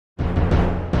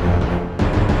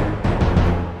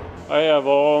I have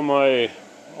all my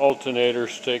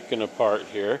alternators taken apart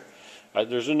here.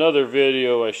 There's another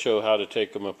video I show how to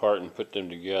take them apart and put them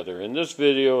together. In this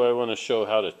video I want to show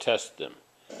how to test them.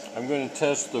 I'm going to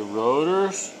test the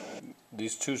rotors.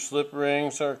 These two slip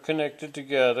rings are connected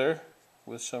together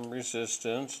with some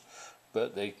resistance,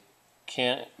 but they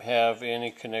can't have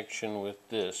any connection with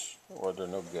this or they're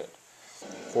no good.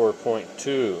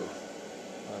 4.2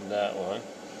 on that one.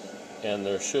 And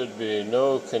there should be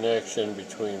no connection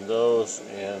between those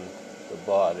and the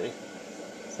body,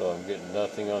 so I'm getting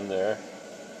nothing on there.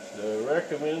 The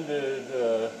recommended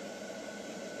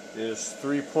is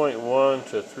 3.1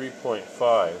 to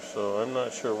 3.5, so I'm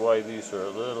not sure why these are a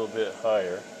little bit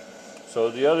higher. So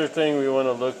the other thing we want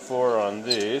to look for on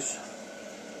these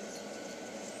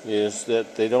is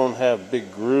that they don't have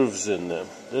big grooves in them.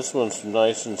 This one's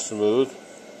nice and smooth,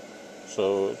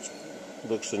 so it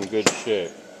looks in good shape.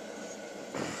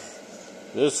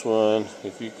 This one,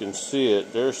 if you can see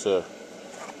it, this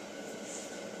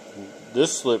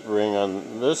slip ring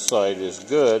on this side is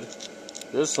good.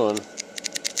 This one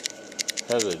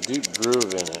has a deep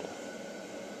groove in it,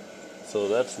 so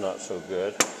that's not so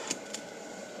good.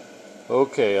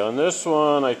 Okay, on this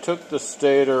one I took the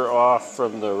stator off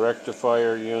from the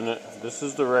rectifier unit. This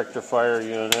is the rectifier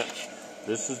unit.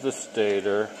 This is the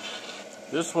stator.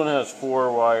 This one has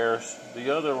 4 wires. The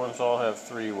other ones all have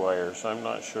 3 wires. I'm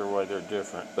not sure why they're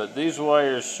different. But these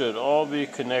wires should all be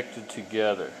connected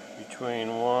together. Between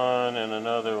one and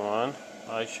another one,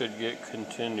 I should get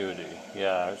continuity.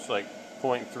 Yeah, it's like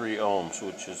 0.3 ohms,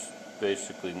 which is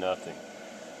basically nothing.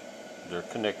 They're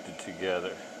connected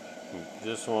together.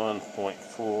 This one,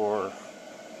 0.4.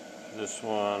 This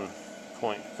one,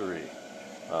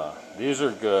 0.3. These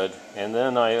are good. And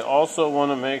then I also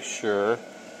want to make sure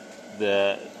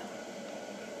that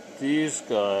these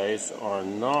guys are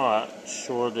not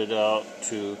shorted out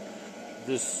to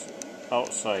this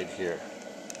outside here.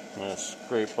 I'm going to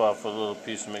scrape off a little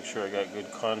piece and make sure I got good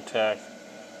contact.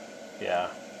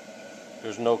 Yeah,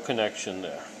 there's no connection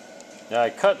there. Now I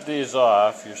cut these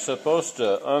off. You're supposed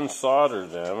to unsolder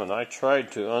them, and I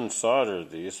tried to unsolder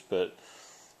these, but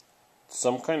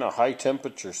some kind of high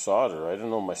temperature solder. I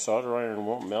don't know, my solder iron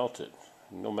won't melt it,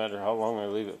 no matter how long I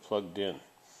leave it plugged in.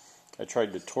 I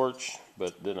tried to torch,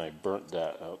 but then I burnt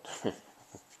that out.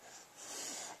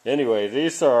 Anyway,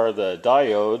 these are the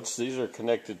diodes. These are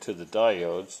connected to the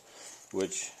diodes,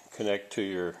 which connect to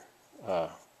your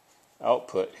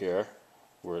output here,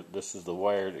 where this is the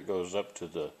wire that goes up to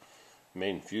the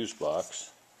main fuse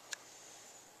box.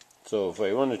 So if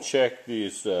I want to check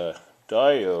these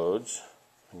diodes,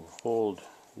 I'll hold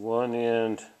one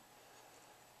end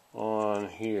on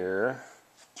here,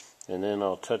 and then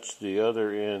I'll touch the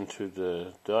other end to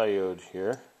the diode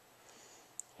here,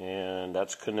 and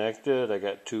that's connected. I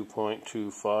got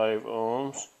 2.25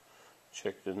 ohms.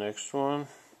 Check the next one.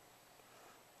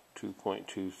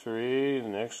 2.23, the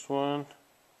next one.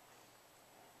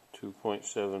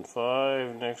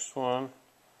 2.75, next one.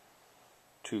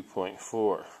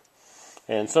 2.4.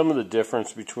 And some of the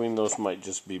difference between those might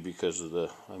just be because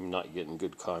of I'm not getting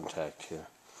good contact here.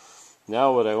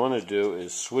 Now what I want to do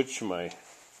is switch my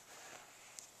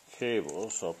cable,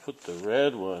 so I'll put the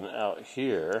red one out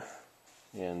here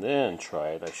and then try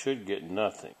it. I should get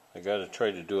nothing. I got to try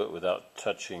to do it without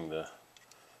touching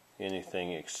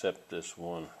anything except this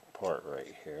one part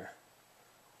right here.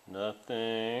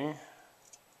 Nothing,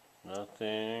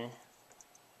 nothing,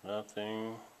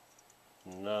 nothing,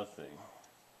 nothing.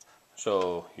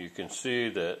 So you can see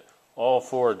that all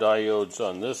 4 diodes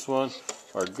on this one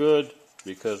are good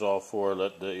because all 4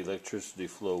 let the electricity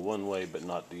flow one way but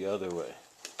not the other way.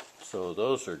 So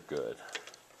those are good.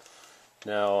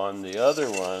 Now on the other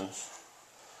ones,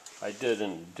 I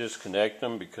didn't disconnect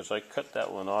them because I cut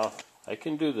that one off. I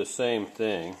can do the same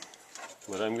thing.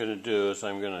 What I'm going to do is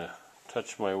I'm going to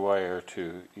touch my wire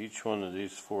to each one of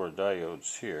these 4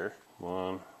 diodes here.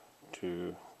 1,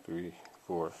 2, 3,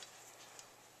 4.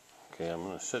 Okay, I'm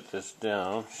going to set this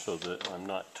down so that I'm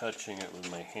not touching it with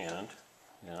my hand.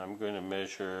 And I'm going to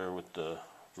measure with the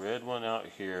red one out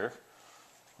here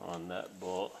on that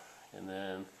bolt. And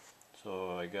then,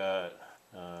 so I got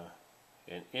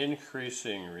an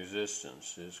increasing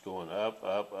resistance. It's going up,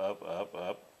 up, up, up,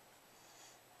 up.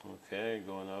 Okay,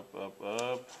 going up, up,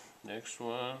 up. Next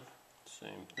one,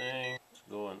 same thing. It's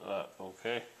going up,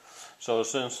 okay? So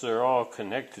since they're all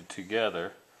connected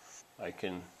together, I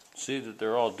can see that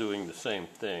they're all doing the same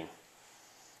thing.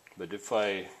 But if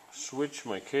I switch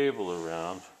my cable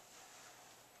around,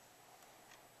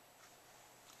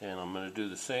 and I'm going to do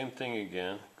the same thing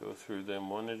again, go through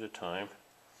them one at a time.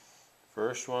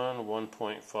 First one,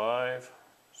 1.5.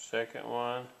 Second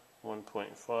one,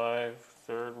 1.5,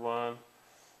 third one,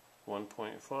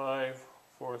 1.5,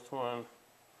 fourth one,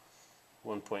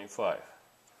 1.5.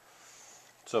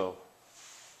 So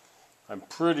I'm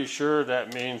pretty sure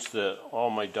that means that all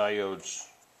my diodes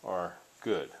are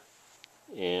good.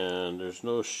 And there's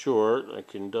no short. I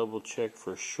can double check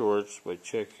for shorts by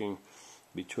checking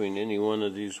between any one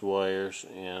of these wires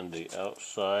and the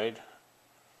outside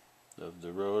of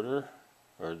the rotor,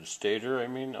 or the stator, I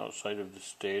mean, outside of the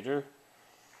stator.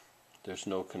 There's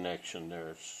no connection there,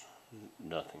 it's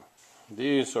nothing.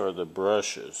 These are the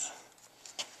brushes.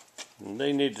 And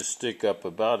they need to stick up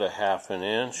about 1/2 an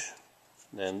inch,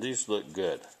 and these look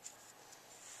good.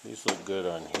 These look good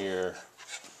on here.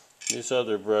 These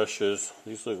other brushes,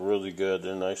 these look really good,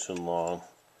 they're nice and long,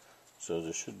 so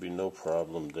there should be no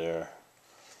problem there.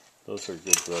 Those are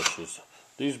good brushes.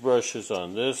 These brushes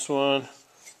on this one,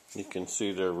 you can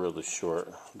see they're really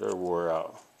short, they're wore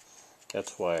out.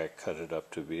 That's why I cut it up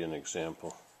to be an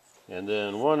example. And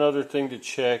then one other thing to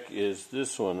check is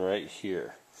this one right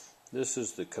here. This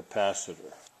is the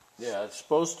capacitor. Yeah, it's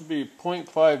supposed to be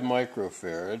 0.5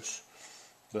 microfarads,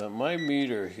 but my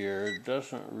meter here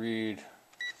doesn't read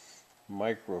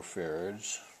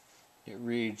microfarads. It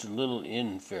reads little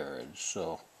infarads,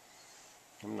 so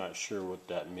I'm not sure what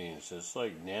that means. It's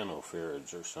like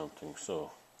nanofarads or something.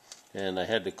 So, and I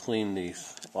had to clean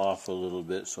these off a little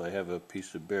bit, so I have a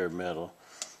piece of bare metal.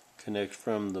 Connect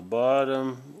from the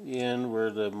bottom in where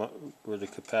the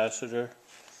capacitor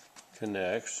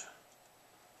connects,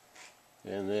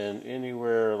 and then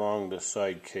anywhere along the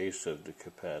side case of the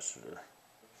capacitor.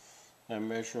 I'm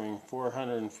measuring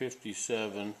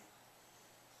 457,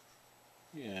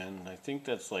 and I think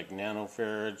that's like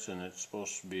nanofarads, and it's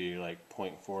supposed to be like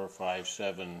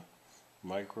 0.457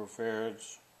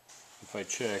 microfarads. If I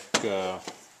check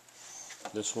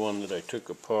this one that I took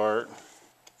apart,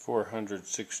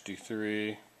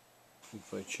 463.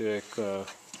 If I check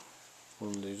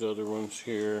one of these other ones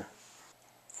here,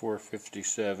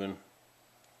 457.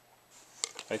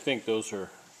 I think those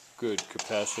are good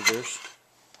capacitors.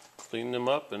 Clean them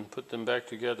up and put them back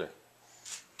together.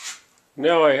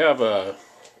 Now I have a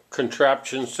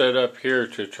contraption set up here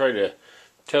to try to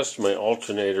test my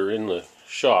alternator in the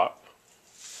shop.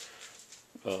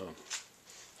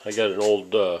 I got an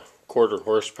old 1/4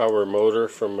 horsepower motor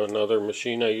from another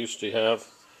machine I used to have,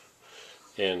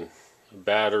 and a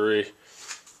battery,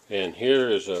 and here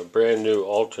is a brand new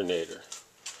alternator.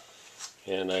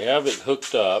 And I have it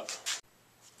hooked up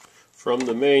from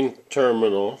the main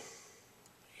terminal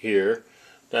here.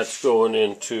 That's going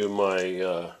into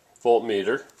my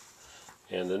voltmeter,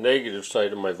 and the negative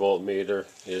side of my voltmeter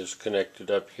is connected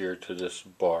up here to this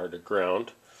bar to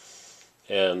ground,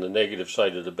 and the negative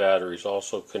side of the battery is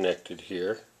also connected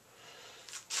here.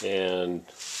 And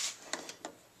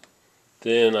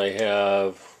then I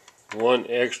have one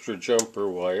extra jumper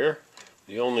wire,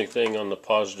 the only thing on the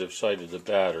positive side of the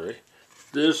battery.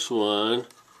 This one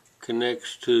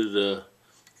connects to the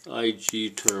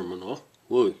IG terminal.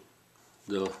 Whoa,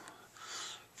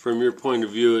 from your point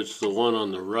of view, it's the one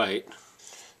on the right.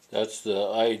 That's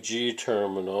the IG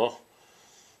terminal,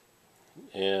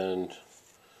 and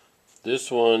this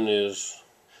one is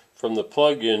from the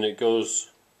plug-in. It goes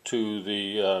to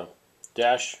the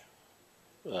dash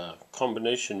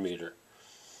combination meter,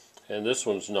 and this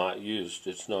one's not used.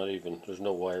 It's not even, there's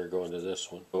no wire going to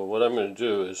this one. But what I'm going to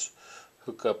do is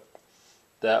hook up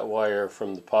that wire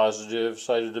from the positive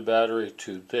side of the battery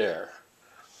to there.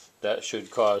 That should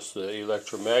cause the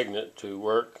electromagnet to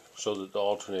work so that the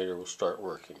alternator will start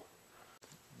working.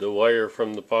 The wire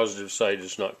from the positive side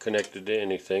is not connected to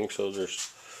anything, so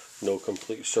there's no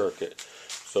complete circuit.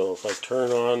 So if I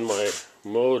turn on my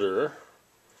motor,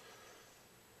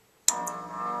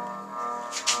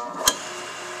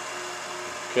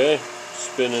 okay,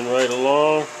 spinning right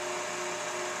along,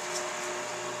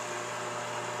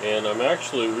 and I'm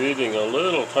actually reading a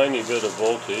little tiny bit of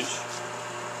voltage,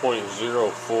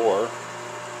 0.04.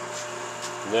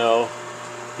 Now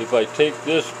if I take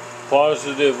this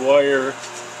positive wire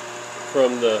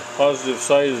from the positive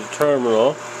side of the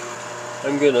terminal,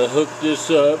 I'm going to hook this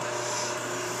up.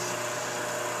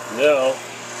 Now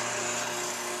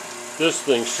this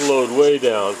thing slowed way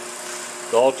down.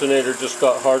 The alternator just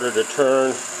got harder to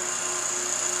turn.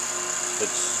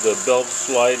 It's the belt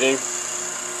sliding.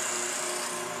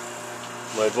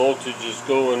 My voltage is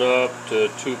going up to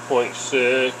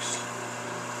 2.6.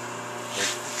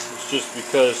 It's just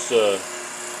because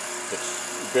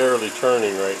it's barely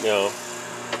turning right now.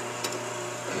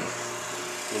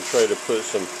 And try to put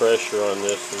some pressure on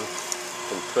this and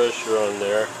some pressure on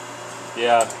there.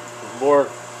 Yeah, more.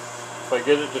 If I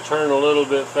get it to turn a little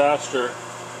bit faster,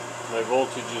 my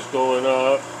voltage is going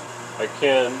up. I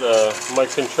can't, my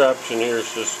contraption here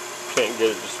is just can't get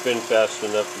it to spin fast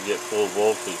enough to get full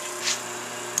voltage.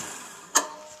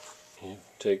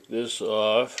 Take this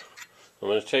off. I'm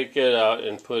going to take it out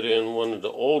and put in one of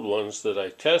the old ones that I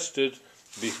tested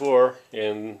before,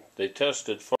 and they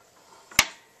tested fine.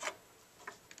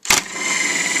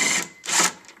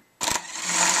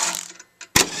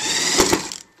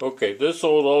 Okay, this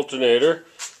old alternator,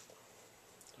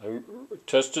 I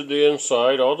tested the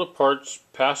inside, all the parts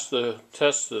passed the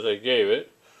test that I gave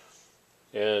it,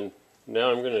 and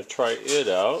now I'm going to try it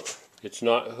out. It's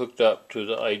not hooked up to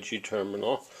the IG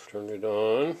terminal. Turn it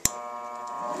on.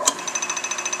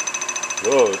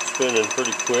 Oh, it's spinning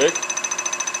pretty quick.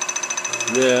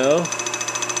 Now,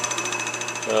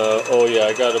 oh yeah,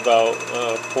 I got about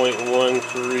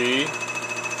 0.13.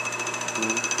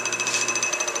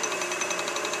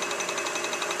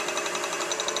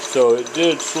 So it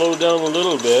did slow down a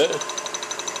little bit.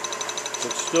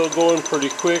 It's still going pretty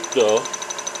quick though.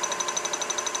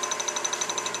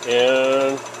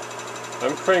 And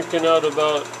I'm cranking out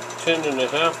about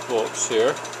 10.5 volts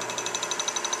here.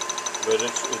 But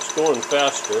it's going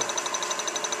faster.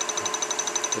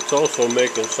 It's also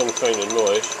making some kind of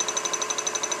noise.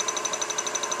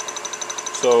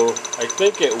 So I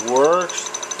think it works,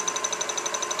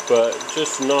 but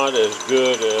just not as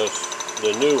good as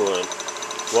the new one.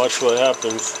 Watch what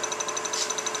happens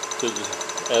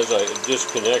as I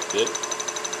disconnect it.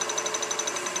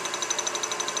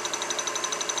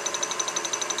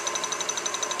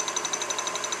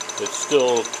 It's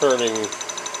still turning.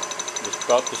 It's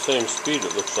about the same speed,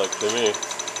 it looks like to me.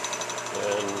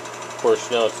 And of course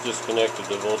now it's disconnected,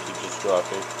 the voltage is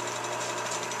dropping.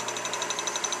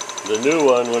 The new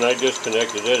one, when I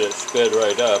disconnected it, it sped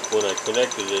right up. When I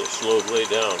connected it, it slowed way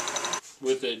down.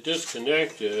 With it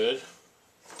disconnected,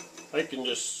 I can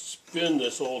just spin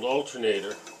this old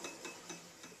alternator.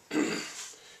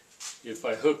 If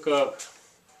I hook up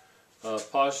a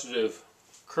positive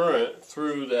current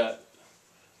through that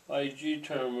IG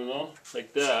terminal,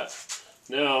 like that,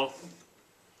 now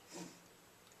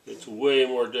it's way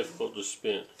more difficult to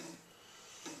spin.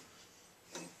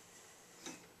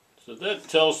 So that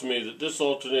tells me that this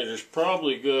alternator is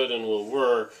probably good and will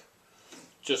work,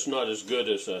 just not as good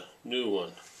as a new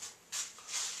one.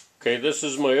 Okay, this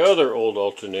is my other old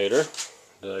alternator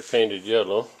that I painted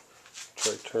yellow.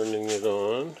 Try turning it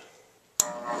on.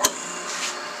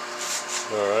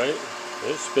 Alright,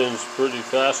 it spins pretty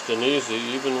fast and easy,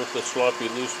 even with the sloppy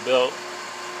loose belt.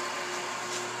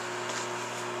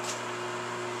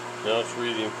 Now it's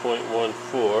reading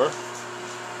 0.14.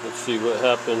 Let's see what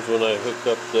happens when I hook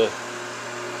up the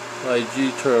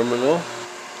IG terminal.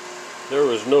 There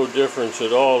was no difference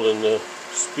at all in the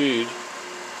speed.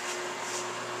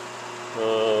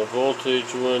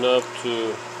 Voltage went up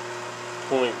to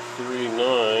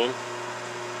 0.39,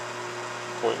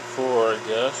 0.4 I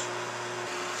guess,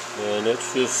 and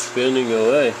it's just spinning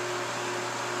away.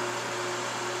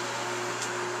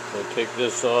 I take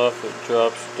this off, it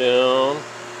drops down,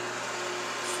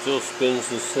 still spins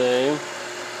the same,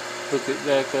 hook it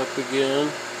back up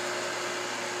again,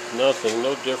 nothing,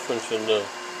 no difference in the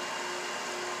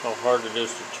how hard it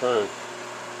is to turn.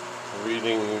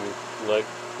 Reading like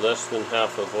less than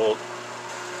half a volt.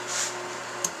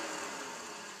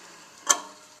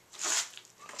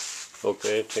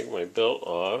 Okay, take my belt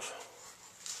off.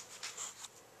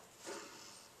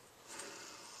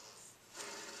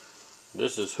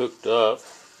 This is hooked up.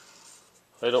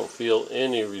 I don't feel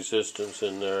any resistance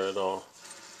in there at all.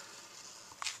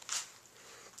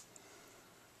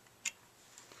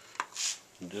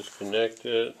 Disconnect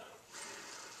it.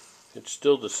 It's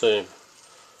still the same.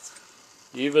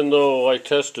 Even though I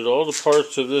tested all the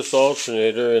parts of this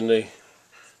alternator and they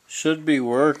should be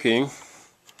working,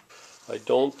 I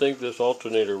don't think this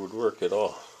alternator would work at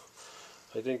all.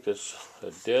 I think that's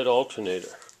a dead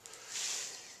alternator.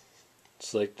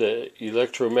 It's like the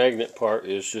electromagnet part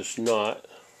is just not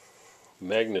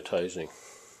magnetizing.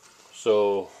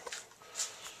 So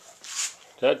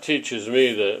that teaches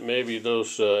me that maybe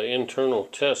those internal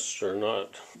tests are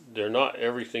they're not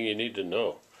everything you need to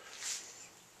know.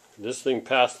 This thing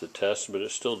passed the test, but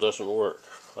it still doesn't work.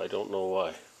 I don't know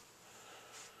why.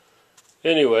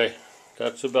 Anyway,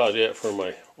 that's about it for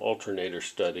my alternator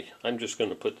study. I'm just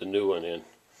going to put the new one in.